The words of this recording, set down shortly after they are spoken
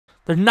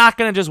They're not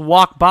going to just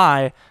walk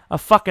by a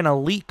fucking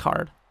elite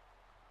card.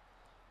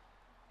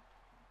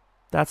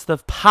 That's the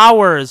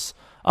powers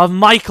of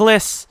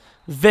Michaelis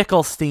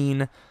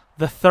Vickelstein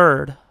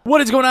III.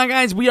 What is going on,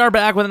 guys? We are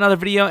back with another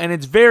video, and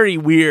it's very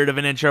weird of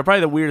an intro. Probably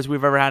the weirdest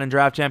we've ever had in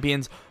Draft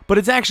Champions. But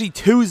it's actually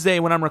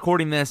Tuesday when I'm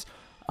recording this.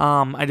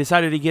 I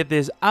decided to get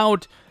this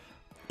out,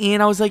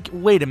 and I was like,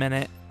 wait a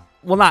minute.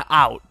 Well, not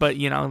out, but,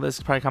 you know, this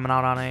is probably coming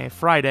out on a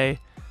Friday.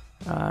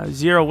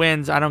 0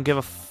 wins. I don't give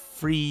a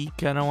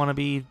freak. I don't want to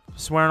be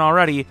swearing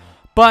already.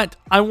 But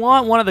I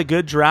want one of the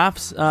good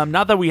drafts.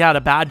 Not that we had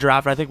a bad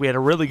draft. I think we had a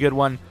really good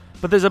one.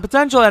 But there's a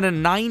potential at a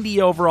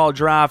 90 overall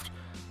draft.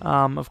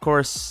 Of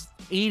course,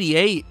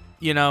 88,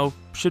 you know,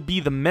 should be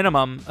the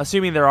minimum,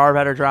 assuming there are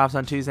better drafts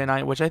on Tuesday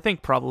night, which I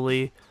think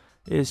probably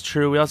is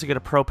true. We also get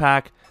a pro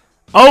pack.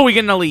 Oh, we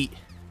get an elite.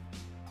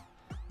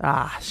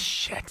 Ah,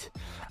 shit.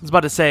 I was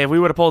about to say, if we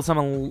would have pulled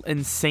some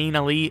insane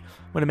elite,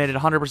 would have made it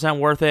 100%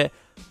 worth it.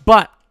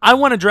 But I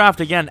want to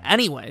draft again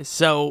anyway,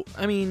 so,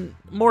 I mean,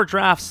 more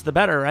drafts, the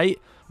better, right?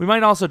 We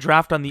might also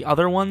draft on the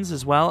other ones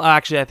as well.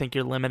 Actually, I think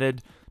you're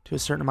limited to a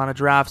certain amount of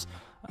drafts.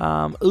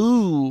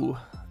 Ooh,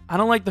 I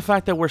don't like the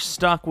fact that we're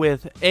stuck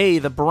with, A,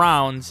 the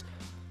Browns,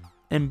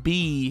 and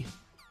B,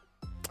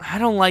 I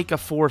don't like a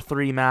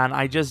 4-3, man.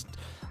 I just,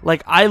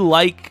 like, I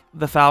like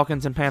the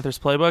Falcons and Panthers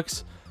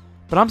playbooks,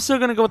 but I'm still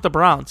going to go with the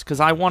Browns because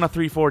I want a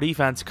 3-4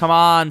 defense. Come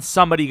on,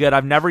 somebody good.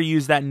 I've never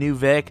used that new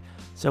Vick,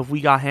 so if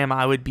we got him,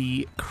 I would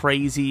be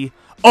crazy.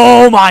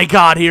 Oh, my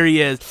God, here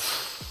he is.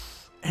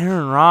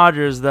 Aaron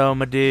Rodgers, though,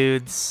 my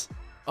dudes.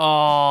 Oh,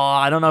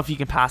 I don't know if you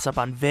can pass up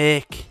on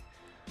Vick.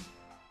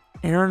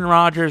 Aaron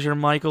Rodgers or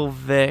Michael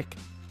Vick.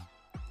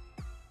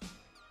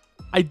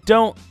 I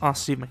don't... Oh,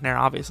 Steve McNair,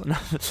 obviously.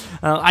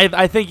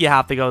 I think you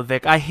have to go with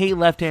Vick. I hate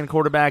left-hand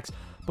quarterbacks,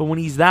 but when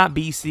he's that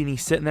beastie and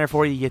he's sitting there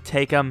for you, you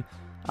take him.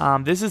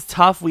 This is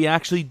tough. We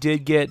actually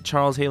did get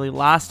Charles Haley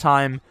last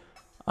time.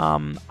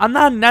 I'm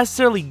not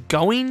necessarily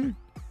going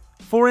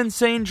for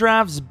insane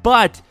drafts,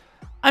 but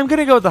I'm going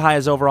to go with the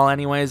highest overall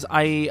anyways.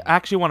 I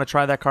actually want to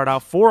try that card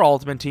out for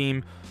Ultimate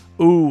Team.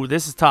 Ooh,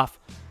 this is tough.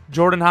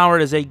 Jordan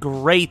Howard is a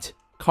great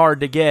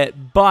card to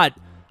get, but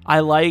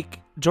I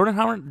like Jordan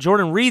Howard.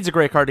 Jordan Reed's a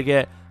great card to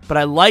get, but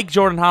I like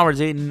Jordan Howard's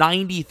a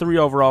 93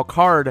 overall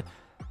card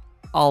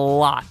a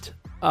lot.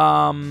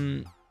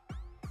 And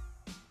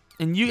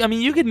I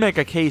mean, you could make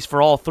a case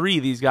for all three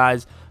of these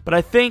guys, but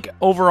I think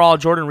overall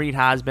Jordan Reed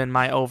has been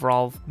my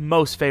overall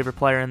most favorite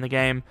player in the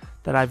game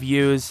that I've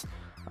used.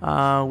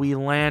 We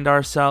land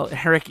ourselves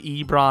Eric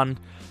Ebron,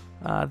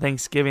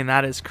 Thanksgiving.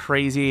 That is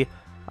crazy.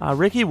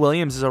 Ricky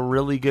Williams is a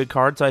really good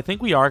card, so I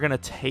think we are going to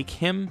take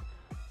him.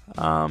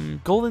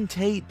 Golden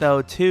Tate,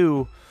 though,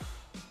 too,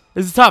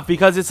 is tough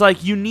because it's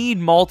like you need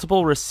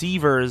multiple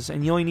receivers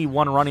and you only need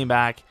one running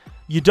back.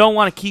 You don't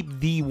want to keep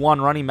the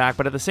one running back,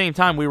 but at the same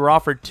time, we were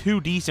offered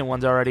 2 decent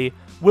ones already.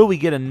 Will we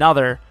get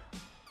another?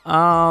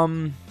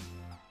 Carrying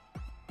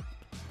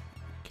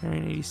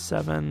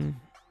 87.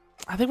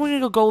 I think we're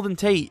going to go Golden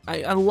Tate.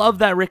 I love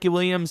that Ricky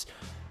Williams,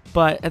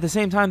 but at the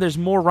same time, there's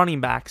more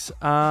running backs.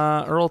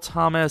 Earl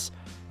Thomas.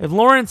 If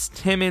Lawrence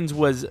Timmons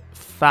was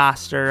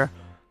faster,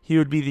 he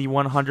would be the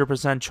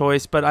 100%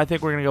 choice, but I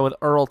think we're going to go with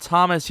Earl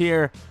Thomas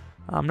here.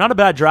 Not a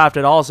bad draft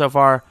at all so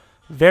far.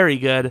 Very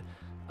good.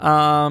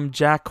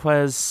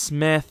 Jaquez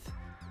Smith,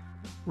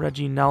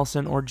 Reggie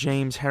Nelson, or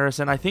James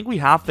Harrison. I think we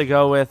have to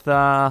go with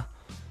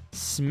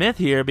Smith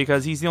here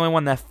because he's the only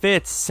one that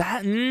fits.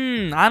 I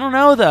don't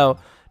know, though.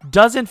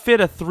 Doesn't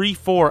fit a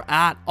 3-4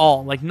 at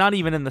all. Like, not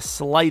even in the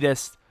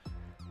slightest.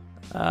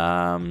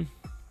 Reggie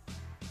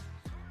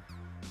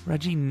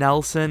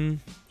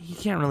Nelson. He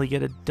can't really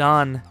get it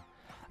done.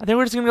 I think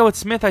we're just going to go with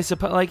Smith, I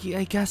suppose. Like,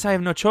 I guess I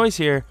have no choice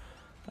here.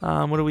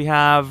 What do we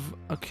have?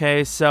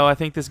 Okay, so I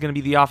think this is going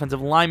to be the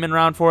offensive lineman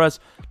round for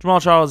us.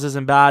 Jamal Charles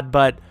isn't bad,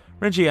 but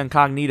Richie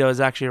Incognito is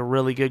actually a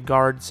really good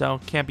guard, so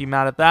can't be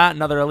mad at that.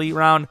 Another elite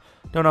round.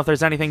 Don't know if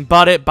there's anything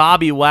but it.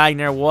 Bobby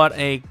Wagner, what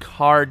a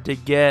card to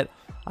get.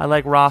 I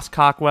like Ross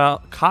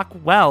Cockrell,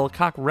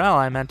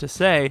 I meant to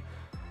say.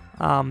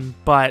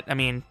 But, I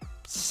mean,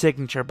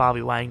 signature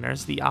Bobby Wagner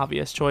is the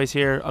obvious choice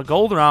here. A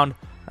gold round.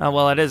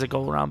 Well, it is a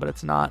gold round, but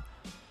it's not.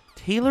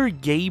 Taylor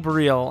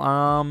Gabriel.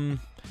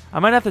 I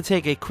might have to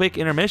take a quick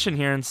intermission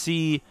here and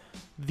see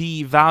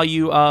the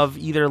value of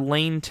either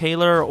Lane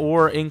Taylor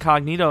or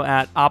Incognito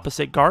at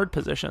opposite guard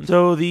positions.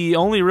 So the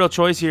only real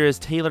choice here is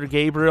Taylor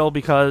Gabriel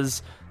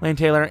because Lane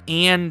Taylor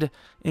and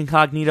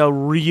Incognito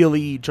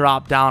really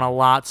drop down a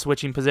lot,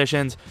 switching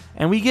positions.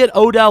 And we get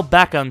Odell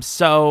Beckham,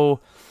 so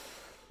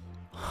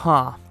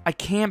I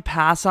can't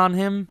pass on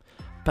him,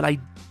 but I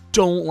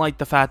don't like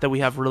the fact that we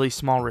have really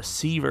small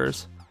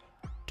receivers.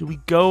 Do we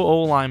go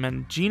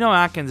O-lineman? Geno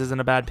Atkins isn't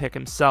a bad pick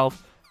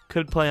himself.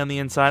 Could play on the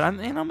inside.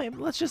 Maybe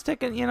let's just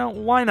take a,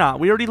 why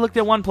not? We already looked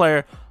at one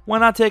player. Why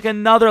not take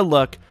another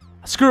look?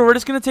 Screw it, we're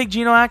just going to take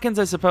Geno Atkins,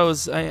 I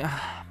suppose.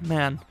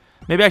 Man,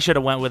 maybe I should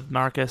have went with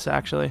Marcus,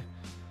 actually.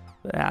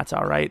 But that's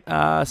all right.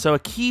 So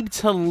Aqib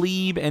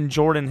Talib and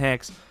Jordan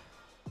Hicks.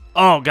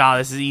 Oh,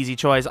 God, this is an easy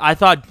choice. I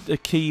thought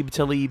Aqib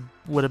Talib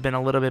would have been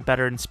a little bit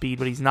better in speed,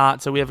 but he's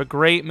not. So we have a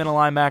great middle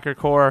linebacker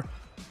core.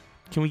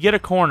 Can we get a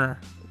corner?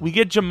 We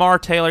get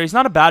Jamar Taylor. He's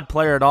not a bad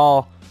player at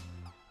all.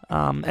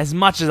 As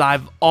much as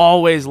I've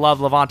always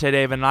loved Levante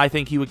David, and I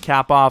think he would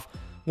cap off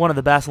one of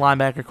the best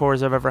linebacker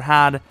cores I've ever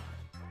had,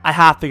 I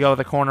have to go with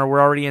the corner. We're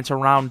already into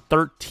round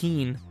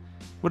 13.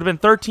 Would have been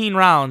 13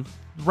 round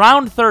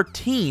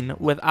 13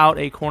 without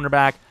a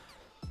cornerback.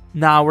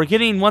 Now we're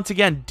getting, once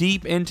again,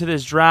 deep into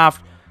this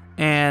draft,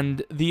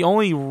 and the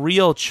only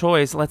real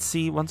choice, let's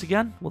see, once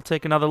again, we'll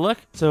take another look.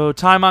 So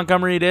Ty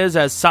Montgomery it is,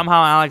 as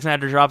somehow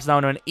Alexander drops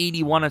down to an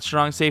 81 at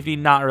strong safety.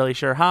 Not really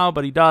sure how,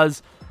 but he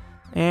does.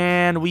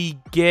 And we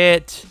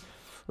get,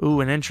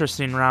 an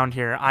interesting round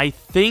here. I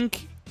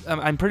think,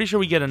 I'm pretty sure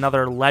we get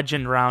another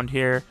legend round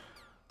here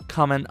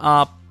coming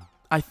up.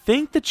 I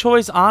think the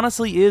choice,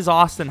 honestly, is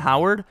Austin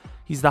Howard.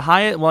 He's the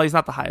highest, well, he's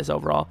not the highest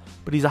overall,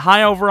 but he's a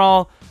high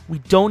overall. We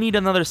don't need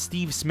another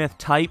Steve Smith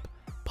type.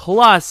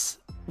 Plus,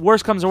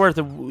 worst comes to worst,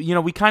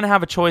 we kind of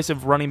have a choice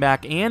of running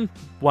back and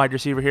wide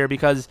receiver here,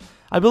 because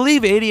I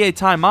believe 88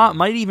 Ty Mott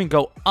might even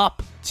go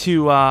up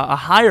to a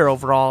higher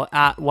overall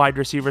at wide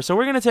receiver. So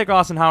we're going to take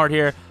Austin Howard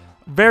here.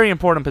 Very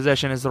important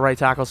position is the right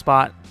tackle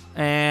spot.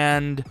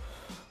 And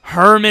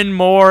Herman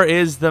Moore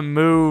is the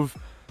move.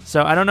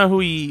 So I don't know who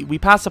we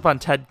passed up on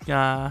Ted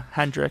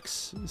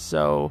Hendricks.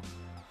 So,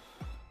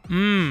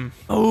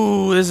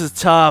 this is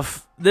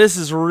tough. This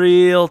is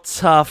real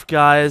tough,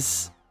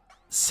 guys.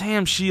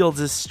 Sam Shields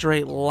is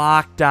straight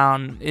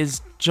lockdown.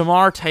 Is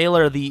Jamar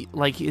Taylor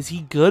is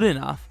he good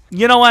enough?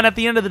 You know what? At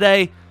the end of the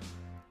day,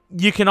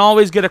 you can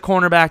always get a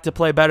cornerback to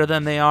play better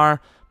than they are,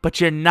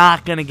 but you're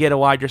not going to get a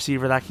wide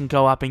receiver that can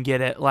go up and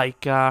get it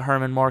like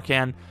Herman Moore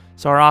can.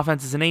 So our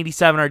offense is an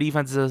 87, our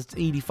defense is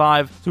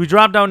 85. So we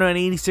dropped down to an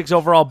 86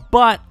 overall,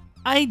 but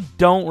I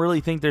don't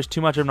really think there's too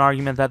much of an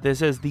argument that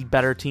this is the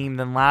better team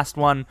than last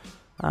one.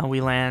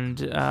 We land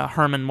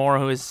Herman Moore,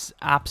 who is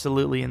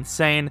absolutely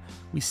insane.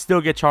 We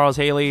still get Charles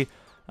Haley.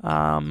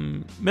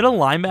 Middle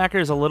linebacker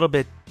is a little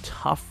bit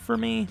tough for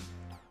me.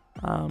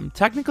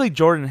 Technically,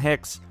 Jordan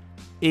Hicks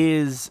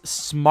is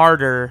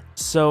smarter,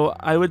 so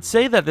I would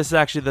say that this is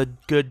actually the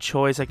good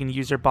choice. I can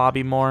use her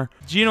Bobby Moore.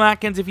 Geno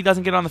Atkins, if he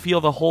doesn't get on the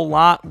field a whole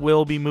lot,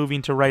 will be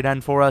moving to right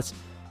end for us.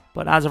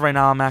 But as of right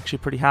now, I'm actually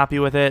pretty happy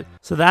with it.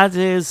 So that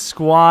is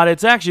squad.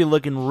 It's actually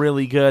looking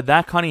really good.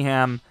 That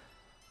Cunningham,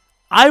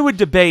 I would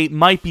debate,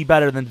 might be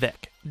better than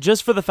Vick,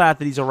 just for the fact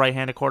that he's a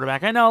right-handed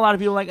quarterback. I know a lot of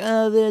people are like,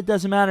 it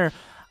doesn't matter.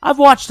 I've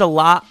watched a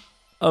lot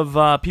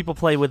of people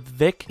play with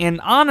Vick,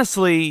 and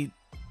honestly,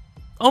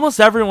 almost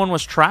everyone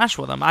was trash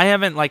with him. I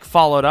haven't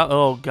followed up.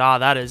 Oh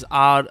god, that is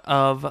out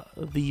of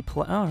the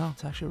play. Oh no,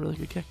 it's actually a really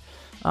good kick.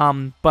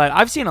 But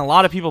I've seen a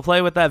lot of people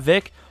play with that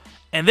Vick,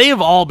 and they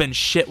have all been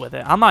shit with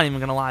it. I'm not even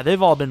gonna lie,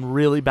 they've all been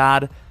really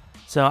bad.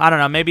 So I don't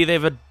know, maybe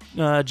they've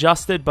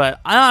adjusted,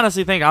 but I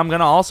honestly think I'm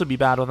gonna also be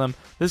bad with them.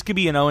 This could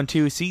be an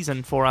 0-2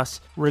 season for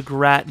us.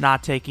 Regret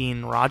not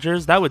taking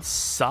Rodgers. That would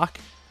suck.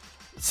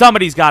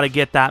 Somebody's got to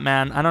get that,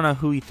 man. I don't know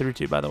who he threw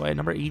to, by the way.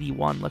 Number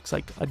 81 looks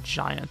like a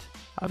giant.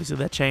 Obviously,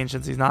 that changed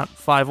since he's not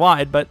 5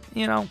 wide, but,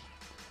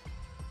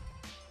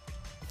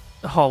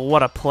 Oh,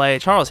 what a play.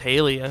 Charles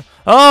Haley.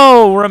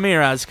 Oh,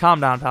 Ramirez. Calm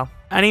down, pal.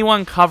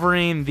 Anyone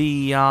covering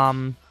the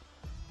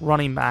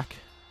running back.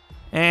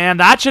 And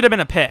that should have been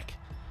a pick.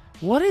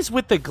 What is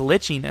with the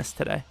glitchiness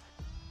today?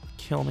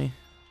 Kill me.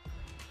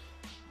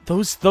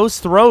 Those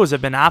throws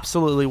have been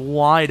absolutely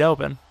wide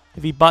open.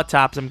 If he butt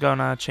taps, I'm going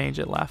to change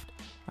it left.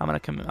 I'm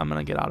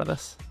gonna get out of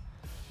this.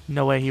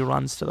 No way he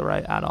runs to the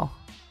right at all.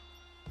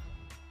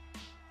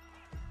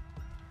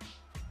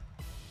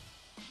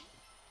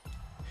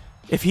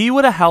 If he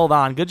would have held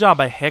on, good job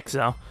by Hicks,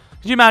 though.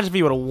 Could you imagine if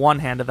he would have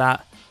one-handed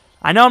that?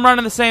 I know I'm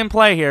running the same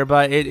play here,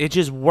 but it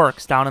just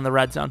works down in the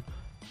red zone.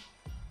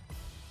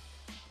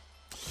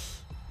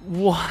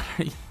 What?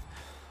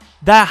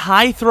 That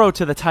high throw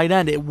to the tight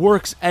end, it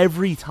works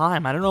every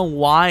time. I don't know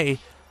why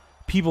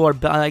people are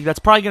that's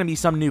probably going to be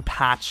some new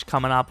patch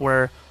coming up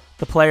where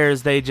the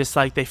players, they just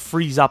they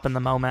freeze up in the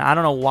moment. I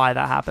don't know why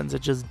that happens.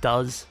 It just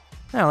does.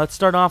 Yeah, let's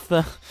start off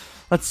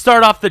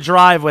the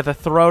drive with a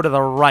throw to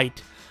the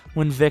right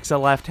when Vick's a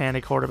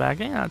left-handed quarterback.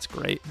 Yeah, that's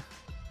great.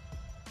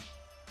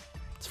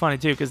 It's funny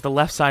too because the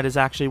left side is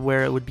actually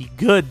where it would be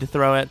good to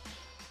throw it.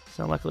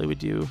 So luckily we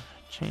do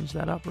change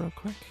that up real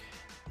quick.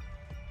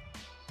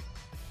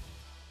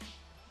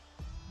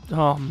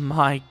 Oh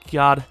my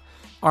god.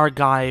 Our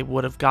guy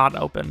would have got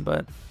open,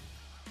 but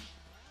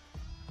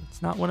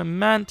it's not what it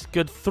meant.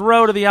 Good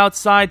throw to the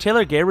outside.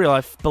 Taylor Gabriel,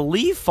 I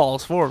believe,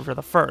 falls forward for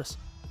the first.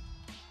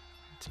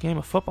 It's a game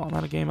of football,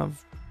 not a game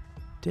of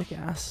dick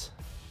ass.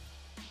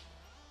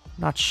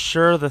 Not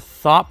sure the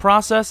thought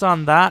process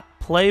on that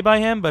play by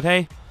him, but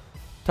hey,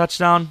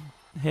 touchdown.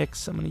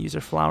 Hicks, I'm going to use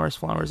her Flowers.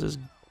 Flowers is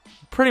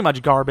pretty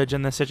much garbage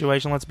in this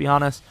situation, let's be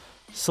honest.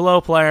 Slow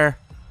player.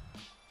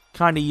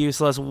 Kind of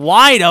useless.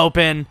 Wide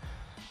open.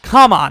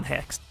 Come on,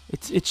 Hicks.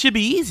 It should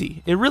be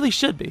easy. It really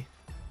should be.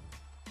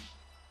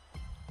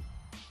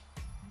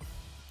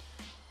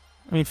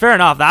 I mean, fair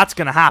enough. That's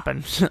going to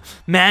happen.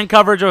 Man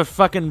coverage of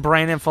fucking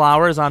Brandon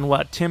Flowers on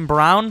what? Tim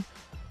Brown?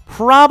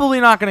 Probably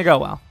not going to go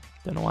well.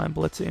 Don't know why I'm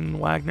blitzing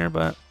Wagner,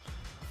 but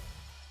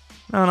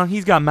I don't know.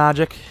 He's got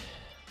magic.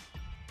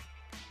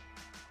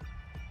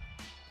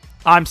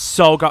 I'm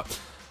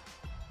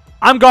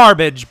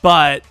garbage,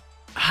 but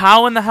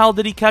how in the hell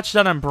did he catch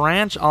that on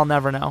branch? I'll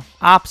never know.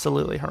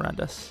 Absolutely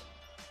horrendous.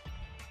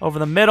 Over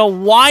the middle,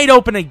 wide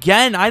open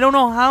again. I don't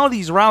know how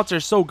these routes are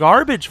so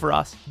garbage for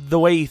us. The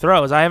way he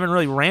throws. I haven't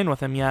really ran with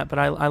him yet, but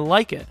I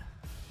like it.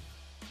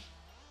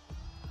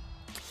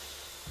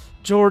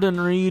 Jordan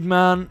Reed,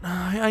 man.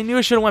 I knew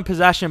I should have went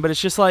possession, but it's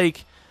just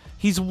like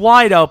he's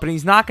wide open.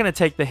 He's not going to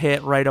take the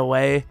hit right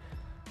away.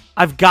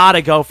 I've got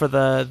to go for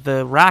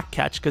the rack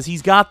catch because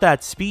he's got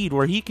that speed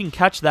where he can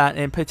catch that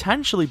and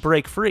potentially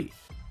break free.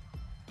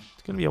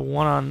 It's going to be a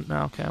one-on...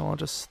 Okay, we'll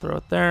just throw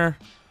it there.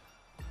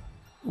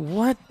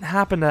 What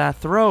happened to that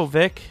throw,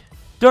 Vick?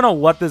 Don't know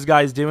what this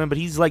guy's doing, but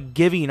he's like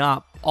giving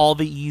up all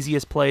the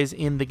easiest plays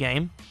in the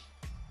game.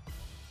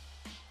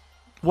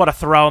 What a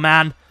throw,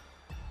 man.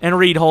 And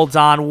Reed holds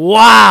on.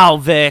 Wow,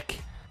 Vick.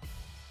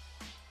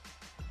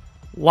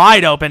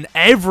 Wide open.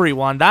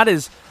 Everyone. That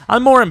is...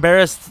 I'm more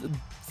embarrassed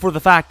for the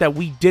fact that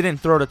we didn't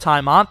throw to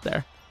timeout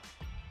there.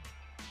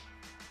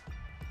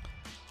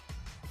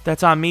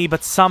 That's on me,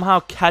 but somehow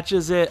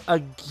catches it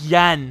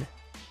again.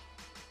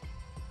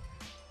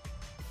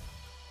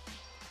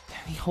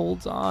 He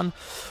holds on.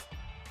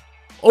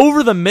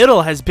 Over the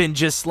middle has been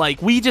just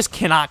like, we just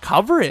cannot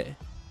cover it.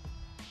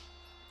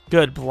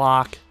 Good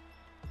block.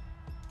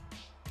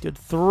 Good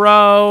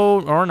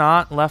throw. Or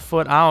not. Left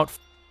foot out.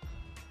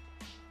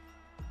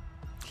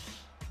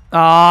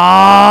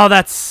 Oh,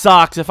 that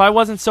sucks. If I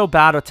wasn't so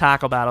bad with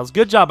tackle battles.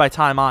 Good job by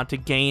time on to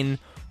gain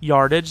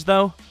yardage,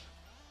 though.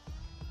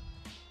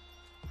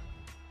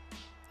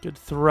 Good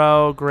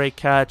throw. Great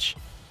catch.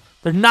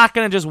 They're not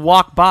going to just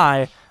walk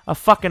by a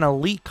fucking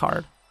elite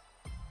card.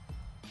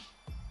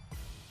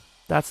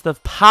 That's the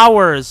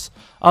powers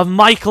of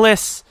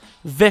Michaelis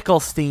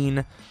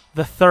Vickelstein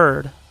the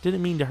third.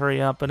 Didn't mean to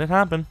hurry up, but it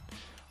happened.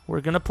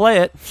 We're going to play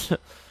it.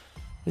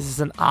 This is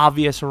an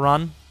obvious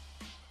run.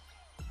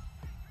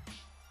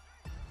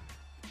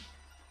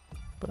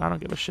 But I don't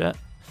give a shit.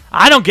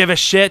 I don't give a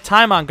shit.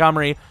 Ty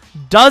Montgomery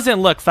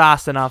doesn't look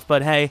fast enough,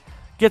 but hey,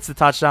 gets the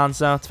touchdown,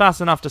 so it's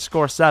fast enough to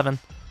score 7.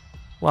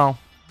 Well,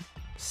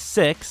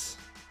 6.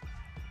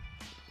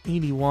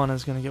 81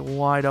 is going to get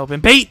wide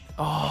open. Bait!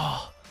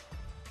 Oh.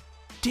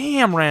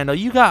 Damn, Randall,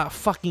 you got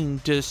fucking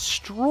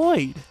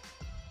destroyed.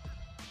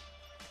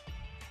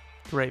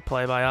 Great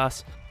play by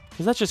us.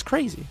 Because that's just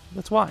crazy.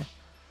 That's why.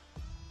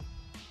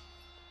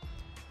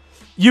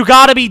 You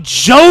gotta be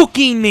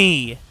joking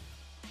me!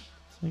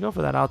 So we go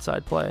for that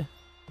outside play.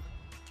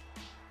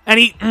 And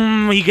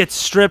he gets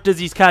stripped as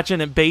he's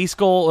catching it. Base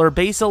goal, or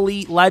base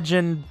elite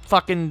legend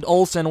fucking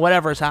Olsen,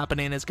 whatever's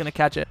happening, is gonna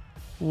catch it.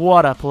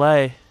 What a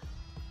play.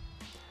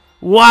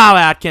 Wow,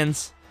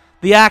 Atkins.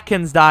 The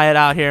Atkins diet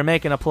out here,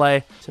 making a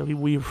play. So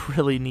we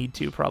really need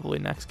to probably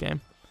next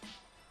game.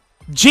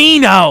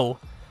 Gino!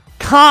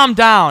 Calm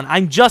down.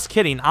 I'm just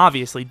kidding,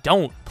 obviously.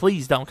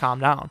 Please don't calm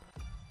down.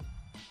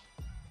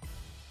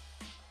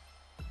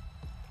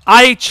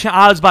 I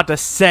was about to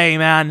say,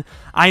 man,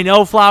 I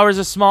know Flowers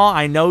is small.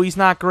 I know he's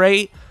not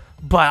great.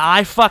 But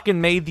I fucking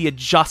made the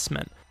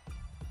adjustment.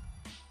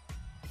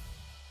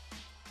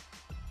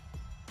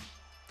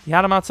 You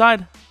had him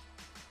outside?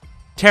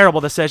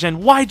 Terrible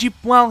decision. Why'd you...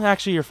 Well,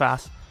 actually, you're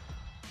fast.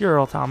 You're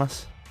Earl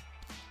Thomas.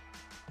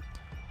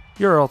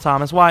 You're Earl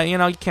Thomas. Why? You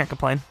know, you can't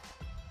complain.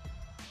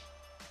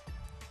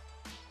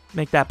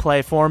 Make that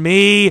play for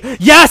me.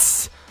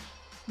 Yes!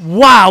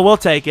 Wow, we'll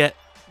take it.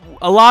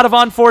 A lot of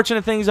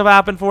unfortunate things have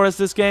happened for us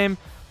this game.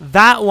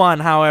 That one,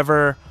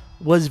 however,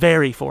 was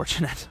very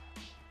fortunate.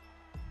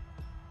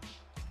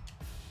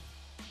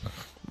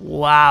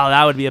 Wow,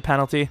 that would be a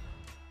penalty.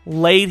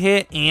 Late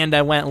hit, and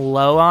I went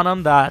low on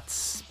him.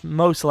 That's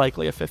most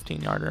likely a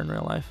 15-yarder in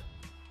real life.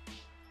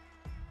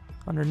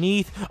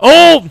 Underneath.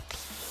 Oh!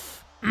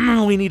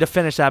 We need to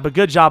finish that, but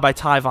good job by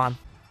Tyvon.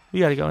 We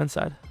got to go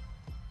inside.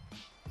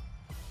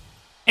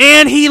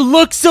 And he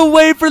looks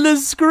away from the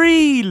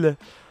screen.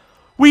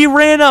 We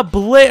ran a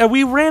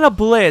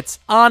blitz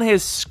on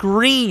his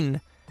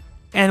screen,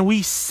 and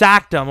we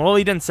sacked him. Well,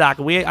 he didn't sack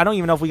him. I don't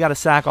even know if we got a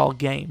sack all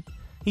game.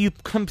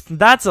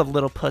 That's a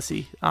little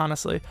pussy,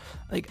 honestly.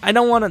 Like, I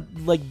don't want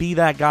to like be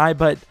that guy,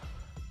 but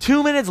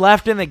 2 minutes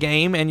left in the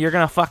game, and you're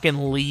gonna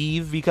fucking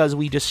leave because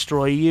we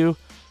destroy you.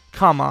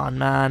 Come on,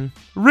 man.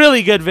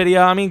 Really good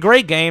video. I mean,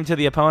 great game to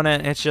the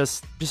opponent. It's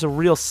just a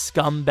real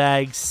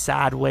scumbag,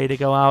 sad way to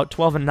go out.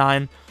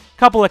 12-9.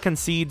 Couple of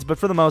concedes, but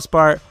for the most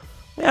part,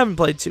 we haven't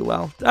played too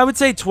well. I would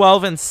say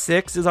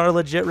 12-6 is our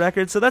legit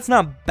record, so that's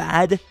not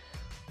bad,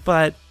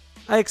 but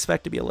I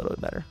expect to be a little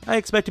bit better. I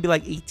expect to be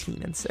like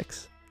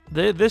 18-6.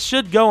 This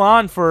should go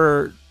on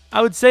for,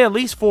 I would say, at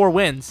least 4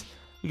 wins.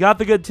 We got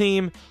the good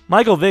team.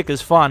 Michael Vick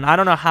is fun. I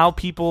don't know how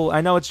people...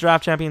 I know it's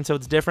Draft Champion, so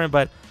it's different,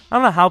 but I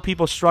don't know how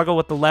people struggle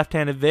with the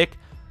left-handed Vick.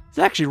 It's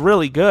actually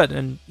really good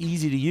and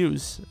easy to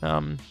use.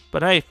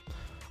 But hey,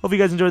 hope you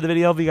guys enjoyed the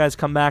video. Hope you guys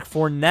come back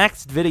for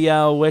next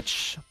video,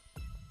 which...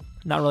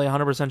 not really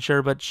 100%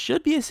 sure, but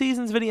should be a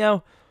seasons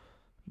video.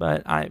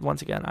 But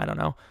once again, I don't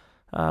know.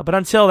 But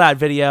until that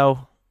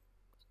video,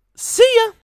 see ya!